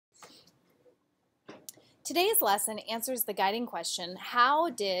Today's lesson answers the guiding question,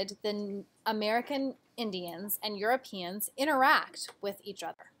 how did the American Indians and Europeans interact with each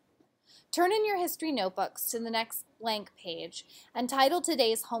other? Turn in your history notebooks to the next blank page and title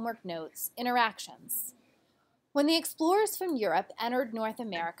today's homework notes, Interactions. When the explorers from Europe entered North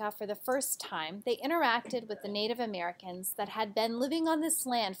America for the first time, they interacted with the Native Americans that had been living on this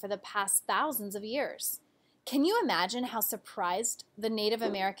land for the past thousands of years. Can you imagine how surprised the Native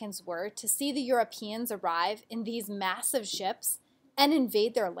Americans were to see the Europeans arrive in these massive ships and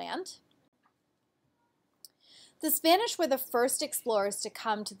invade their land? The Spanish were the first explorers to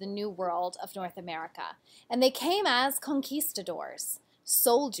come to the New World of North America, and they came as conquistadors,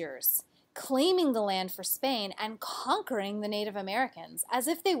 soldiers, claiming the land for Spain and conquering the Native Americans as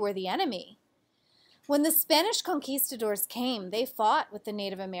if they were the enemy. When the Spanish conquistadors came, they fought with the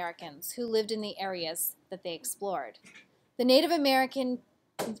Native Americans who lived in the areas that they explored. The Native American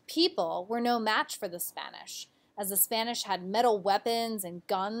people were no match for the Spanish, as the Spanish had metal weapons and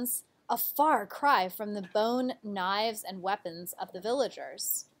guns, a far cry from the bone, knives, and weapons of the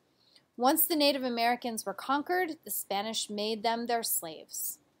villagers. Once the Native Americans were conquered, the Spanish made them their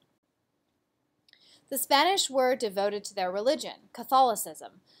slaves. The Spanish were devoted to their religion,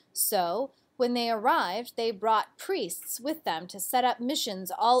 Catholicism, so when they arrived, they brought priests with them to set up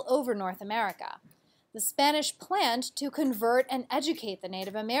missions all over North America. The Spanish planned to convert and educate the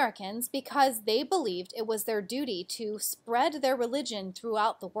Native Americans because they believed it was their duty to spread their religion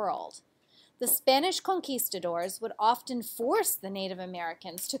throughout the world. The Spanish conquistadors would often force the Native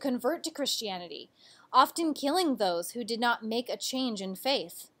Americans to convert to Christianity, often killing those who did not make a change in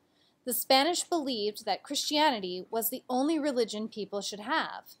faith. The Spanish believed that Christianity was the only religion people should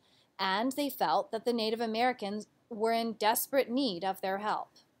have, and they felt that the Native Americans were in desperate need of their help.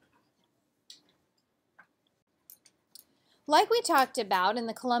 Like we talked about in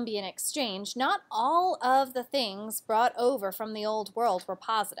the Columbian Exchange, not all of the things brought over from the Old World were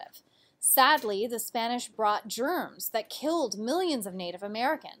positive. Sadly, the Spanish brought germs that killed millions of Native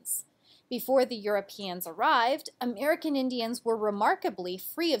Americans. Before the Europeans arrived, American Indians were remarkably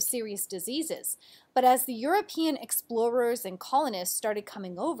free of serious diseases, but as the European explorers and colonists started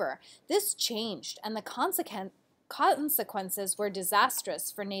coming over, this changed, and the consequences were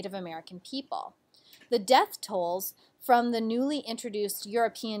disastrous for Native American people. The death tolls from the newly introduced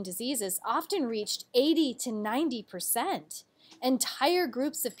European diseases often reached 80 to 90%. Entire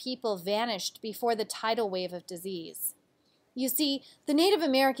groups of people vanished before the tidal wave of disease. You see, the Native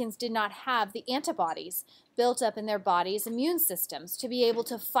Americans did not have the antibodies built up in their bodies' immune systems to be able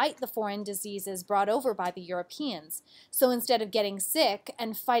to fight the foreign diseases brought over by the Europeans. So instead of getting sick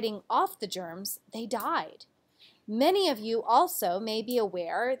and fighting off the germs, they died. Many of you also may be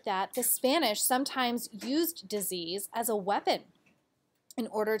aware that the Spanish sometimes used disease as a weapon in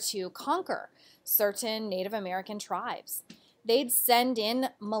order to conquer certain Native American tribes. They'd send in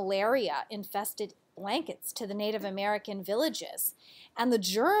malaria-infested blankets to the Native American villages, and the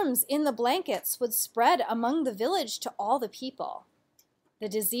germs in the blankets would spread among the village to all the people. The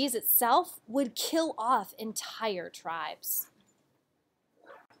disease itself would kill off entire tribes.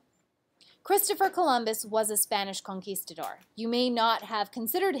 Christopher Columbus was a Spanish conquistador. You may not have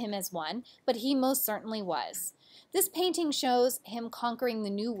considered him as one, but he most certainly was. This painting shows him conquering the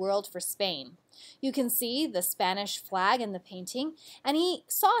New World for Spain. You can see the Spanish flag in the painting, and he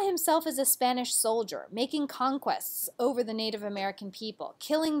saw himself as a Spanish soldier, making conquests over the Native American people,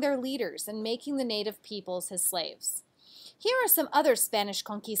 killing their leaders, and making the native peoples his slaves. Here are some other Spanish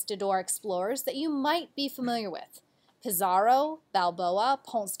conquistador explorers that you might be familiar with: Pizarro, Balboa,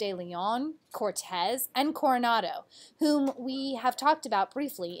 Ponce de Leon, Cortez, and Coronado, whom we have talked about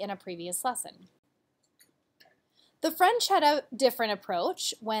briefly in a previous lesson. The French had a different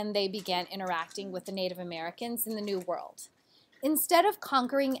approach when they began interacting with the Native Americans in the New World. Instead of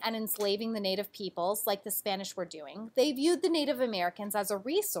conquering and enslaving the native peoples like the Spanish were doing, they viewed the Native Americans as a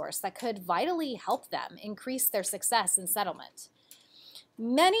resource that could vitally help them increase their success in settlement.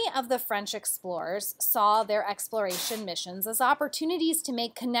 Many of the French explorers saw their exploration missions as opportunities to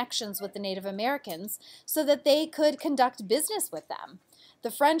make connections with the Native Americans so that they could conduct business with them. The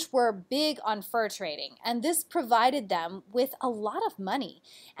French were big on fur trading, and this provided them with a lot of money.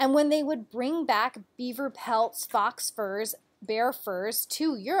 And when they would bring back beaver pelts, fox furs, bear furs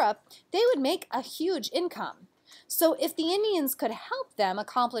to Europe, they would make a huge income. So if the Indians could help them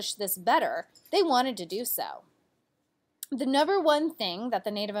accomplish this better, they wanted to do so. The number one thing that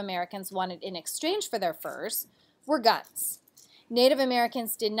the Native Americans wanted in exchange for their furs were guns. Native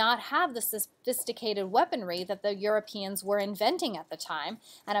Americans did not have the sophisticated weaponry that the Europeans were inventing at the time,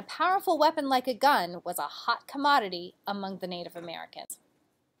 and a powerful weapon like a gun was a hot commodity among the Native Americans.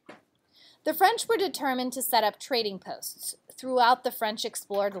 The French were determined to set up trading posts throughout the French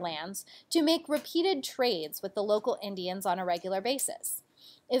explored lands to make repeated trades with the local Indians on a regular basis.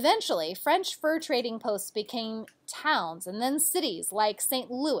 Eventually, French fur trading posts became towns and then cities like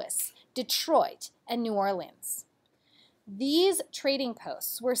St. Louis, Detroit, and New Orleans. These trading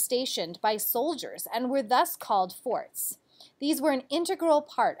posts were stationed by soldiers and were thus called forts. These were an integral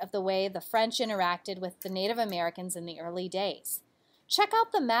part of the way the French interacted with the Native Americans in the early days. Check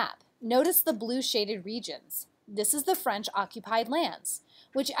out the map. Notice the blue shaded regions. This is the French-occupied lands,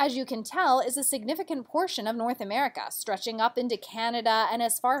 which, as you can tell, is a significant portion of North America, stretching up into Canada and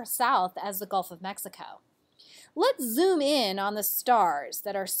as far south as the Gulf of Mexico. Let's zoom in on the stars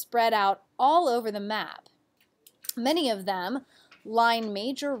that are spread out all over the map. Many of them line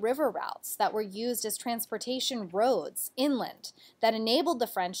major river routes that were used as transportation roads inland that enabled the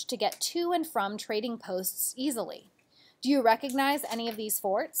French to get to and from trading posts easily. Do you recognize any of these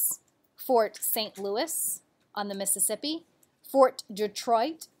forts? Fort St. Louis on the Mississippi, Fort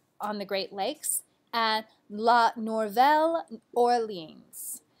Detroit on the Great Lakes, and La Nouvelle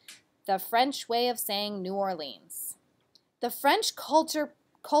Orleans, the French way of saying New Orleans. The French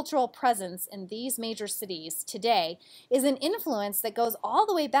cultural presence in these major cities today is an influence that goes all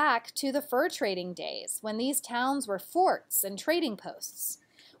the way back to the fur trading days when these towns were forts and trading posts.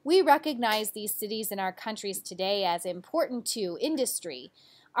 We recognize these cities in our countries today as important to industry,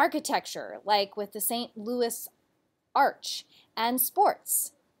 architecture, like with the St. Louis Arch, and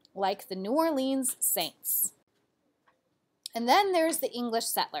sports, like the New Orleans Saints. And then there's the English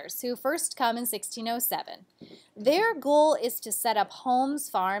settlers, who first come in 1607. Their goal is to set up homes,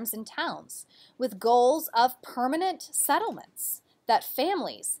 farms, and towns with goals of permanent settlements that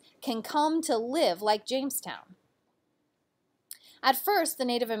families can come to live like Jamestown. At first, the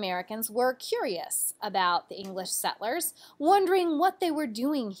Native Americans were curious about the English settlers, wondering what they were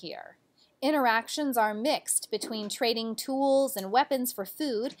doing here. Interactions are mixed between trading tools and weapons for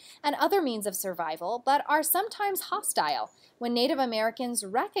food and other means of survival, but are sometimes hostile when Native Americans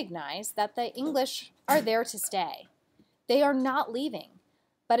recognize that the English are there to stay. They are not leaving,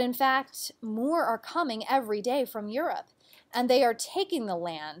 but in fact, more are coming every day from Europe, and they are taking the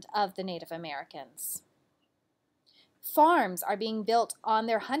land of the Native Americans. Farms are being built on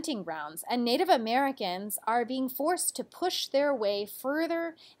their hunting grounds, and Native Americans are being forced to push their way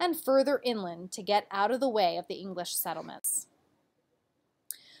further and further inland to get out of the way of the English settlements.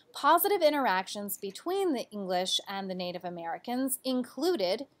 Positive interactions between the English and the Native Americans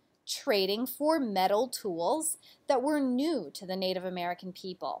included trading for metal tools that were new to the Native American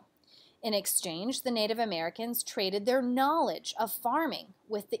people. In exchange, the Native Americans traded their knowledge of farming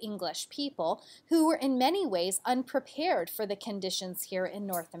with the English people, who were in many ways unprepared for the conditions here in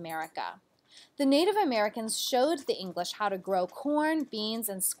North America. The Native Americans showed the English how to grow corn, beans,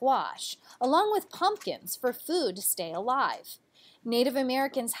 and squash, along with pumpkins for food to stay alive. Native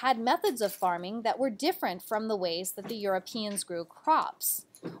Americans had methods of farming that were different from the ways that the Europeans grew crops.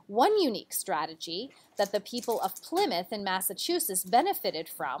 One unique strategy that the people of Plymouth in Massachusetts benefited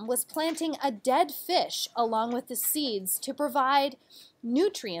from was planting a dead fish along with the seeds to provide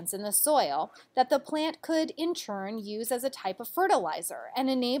nutrients in the soil that the plant could in turn use as a type of fertilizer and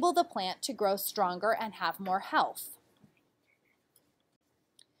enable the plant to grow stronger and have more health.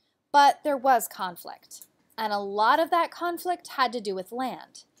 But there was conflict, and a lot of that conflict had to do with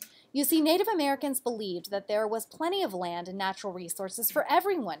land. You see, Native Americans believed that there was plenty of land and natural resources for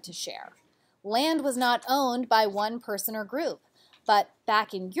everyone to share. Land was not owned by one person or group, but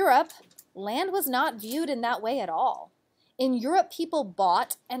back in Europe, land was not viewed in that way at all. In Europe, people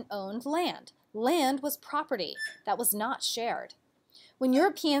bought and owned land. Land was property that was not shared. When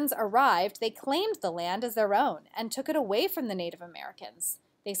Europeans arrived, they claimed the land as their own and took it away from the Native Americans.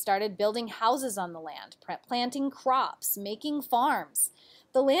 They started building houses on the land, planting crops, making farms.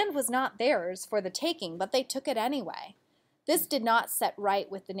 The land was not theirs for the taking, but they took it anyway. This did not set right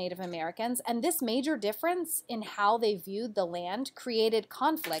with the Native Americans, and this major difference in how they viewed the land created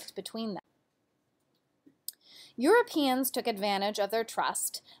conflict between them. Europeans took advantage of their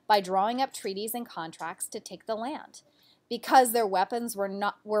trust by drawing up treaties and contracts to take the land. Because their weapons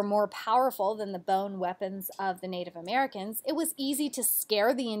were more powerful than the bone weapons of the Native Americans, it was easy to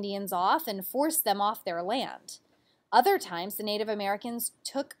scare the Indians off and force them off their land. Other times, the Native Americans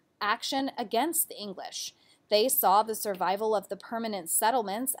took action against the English. They saw the survival of the permanent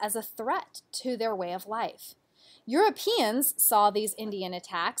settlements as a threat to their way of life. Europeans saw these Indian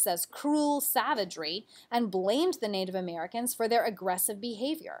attacks as cruel savagery and blamed the Native Americans for their aggressive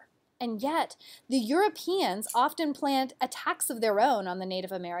behavior. And yet, the Europeans often planned attacks of their own on the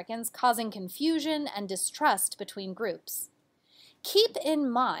Native Americans, causing confusion and distrust between groups. Keep in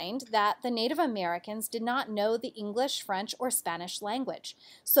mind that the Native Americans did not know the English, French, or Spanish language.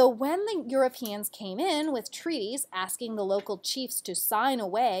 So when the Europeans came in with treaties asking the local chiefs to sign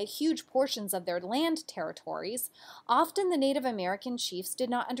away huge portions of their land territories, often the Native American chiefs did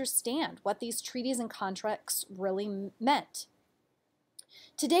not understand what these treaties and contracts really meant.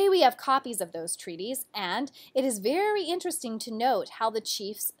 Today we have copies of those treaties, and it is very interesting to note how the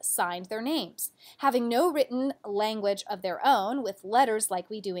chiefs signed their names. Having no written language of their own, with letters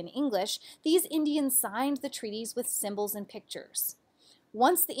like we do in English, these Indians signed the treaties with symbols and pictures.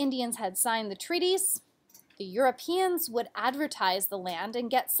 Once the Indians had signed the treaties, the Europeans would advertise the land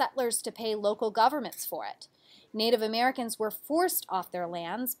and get settlers to pay local governments for it. Native Americans were forced off their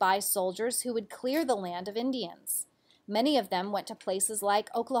lands by soldiers who would clear the land of Indians. Many of them went to places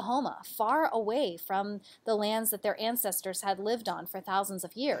like Oklahoma, far away from the lands that their ancestors had lived on for thousands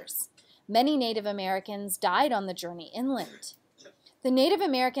of years. Many Native Americans died on the journey inland. The Native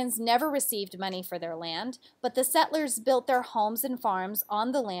Americans never received money for their land, but the settlers built their homes and farms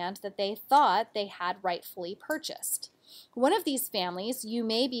on the land that they thought they had rightfully purchased. One of these families you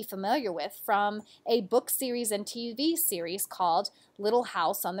may be familiar with from a book series and TV series called Little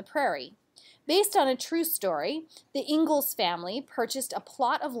House on the Prairie. Based on a true story, the Ingalls family purchased a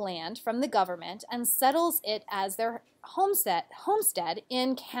plot of land from the government and settles it as their homestead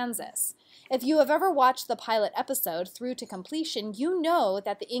in Kansas. If you have ever watched the pilot episode through to completion, you know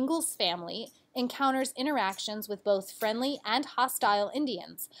that the Ingalls family encounters interactions with both friendly and hostile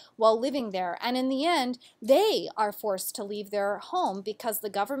Indians while living there, and in the end, they are forced to leave their home because the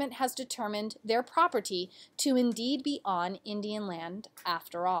government has determined their property to indeed be on Indian land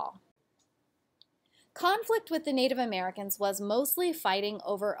after all. Conflict with the Native Americans was mostly fighting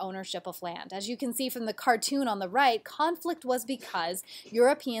over ownership of land. As you can see from the cartoon on the right, conflict was because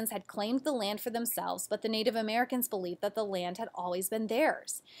Europeans had claimed the land for themselves, but the Native Americans believed that the land had always been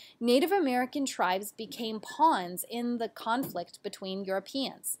theirs. Native American tribes became pawns in the conflict between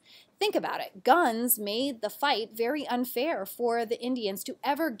Europeans. Think about it. Guns made the fight very unfair for the Indians to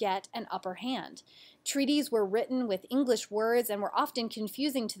ever get an upper hand. Treaties were written with English words and were often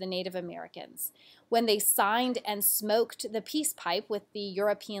confusing to the Native Americans. When they signed and smoked the peace pipe with the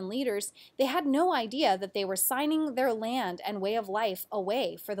European leaders, they had no idea that they were signing their land and way of life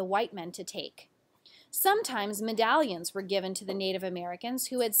away for the white men to take. Sometimes medallions were given to the Native Americans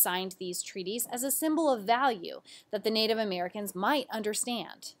who had signed these treaties as a symbol of value that the Native Americans might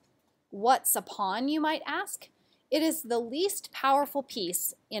understand. What's a pawn, you might ask? It is the least powerful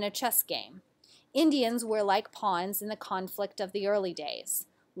piece in a chess game. Indians were like pawns in the conflict of the early days.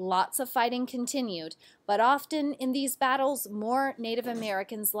 Lots of fighting continued, but often in these battles, more Native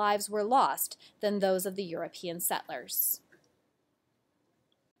Americans' lives were lost than those of the European settlers.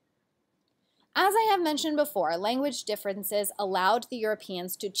 As I have mentioned before, language differences allowed the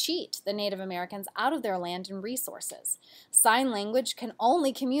Europeans to cheat the Native Americans out of their land and resources. Sign language can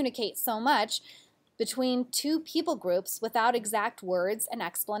only communicate so much between two people groups without exact words and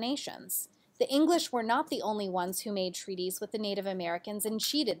explanations. The English were not the only ones who made treaties with the Native Americans and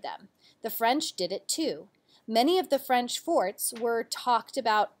cheated them. The French did it too. Many of the French forts that were talked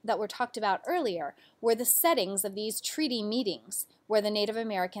about earlier were the settings of these treaty meetings where the Native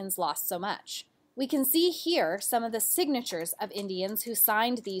Americans lost so much. We can see here some of the signatures of Indians who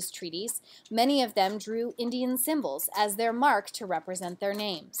signed these treaties. Many of them drew Indian symbols as their mark to represent their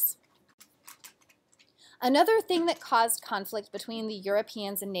names. Another thing that caused conflict between the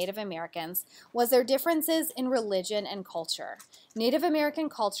Europeans and Native Americans was their differences in religion and culture. Native American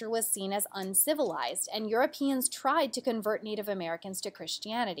culture was seen as uncivilized, and Europeans tried to convert Native Americans to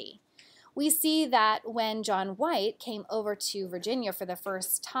Christianity. We see that when John White came over to Virginia for the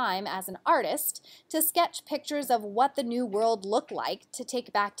first time as an artist to sketch pictures of what the New World looked like to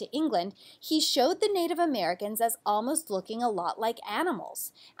take back to England, he showed the Native Americans as almost looking a lot like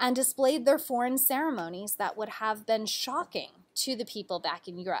animals and displayed their foreign ceremonies that would have been shocking to the people back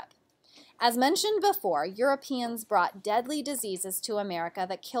in Europe. As mentioned before, Europeans brought deadly diseases to America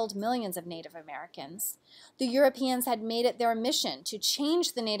that killed millions of Native Americans. The Europeans had made it their mission to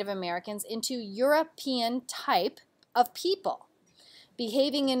change the Native Americans into European type of people,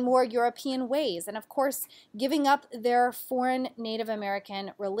 behaving in more European ways, and of course giving up their foreign Native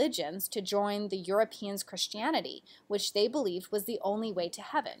American religions to join the Europeans' Christianity, which they believed was the only way to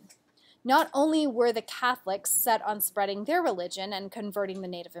heaven. Not only were the Catholics set on spreading their religion and converting the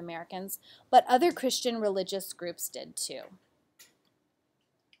Native Americans, but other Christian religious groups did too.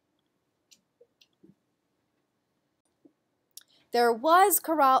 There was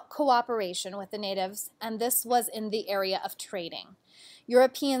cooperation with the natives, and this was in the area of trading.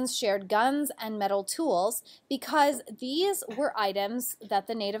 Europeans shared guns and metal tools because these were items that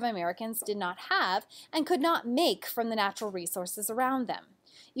the Native Americans did not have and could not make from the natural resources around them.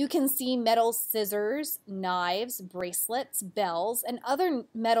 You can see metal scissors, knives, bracelets, bells, and other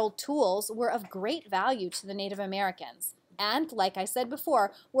metal tools were of great value to the Native Americans, and, like I said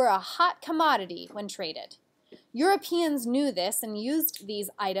before, were a hot commodity when traded. Europeans knew this and used these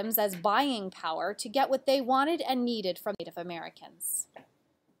items as buying power to get what they wanted and needed from Native Americans.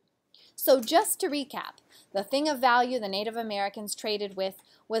 So just to recap, the thing of value the Native Americans traded with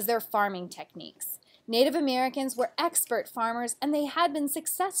was their farming techniques. Native Americans were expert farmers and they had been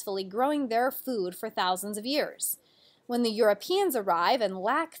successfully growing their food for thousands of years. When the Europeans arrive and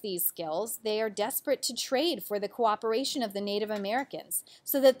lack these skills, they are desperate to trade for the cooperation of the Native Americans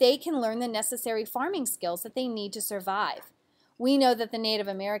so that they can learn the necessary farming skills that they need to survive. We know that the Native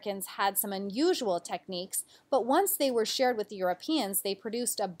Americans had some unusual techniques, but once they were shared with the Europeans, they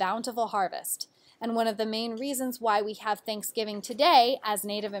produced a bountiful harvest. And one of the main reasons why we have Thanksgiving today, as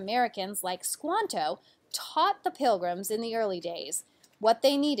Native Americans like Squanto taught the Pilgrims in the early days what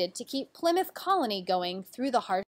they needed to keep Plymouth Colony going through the harsh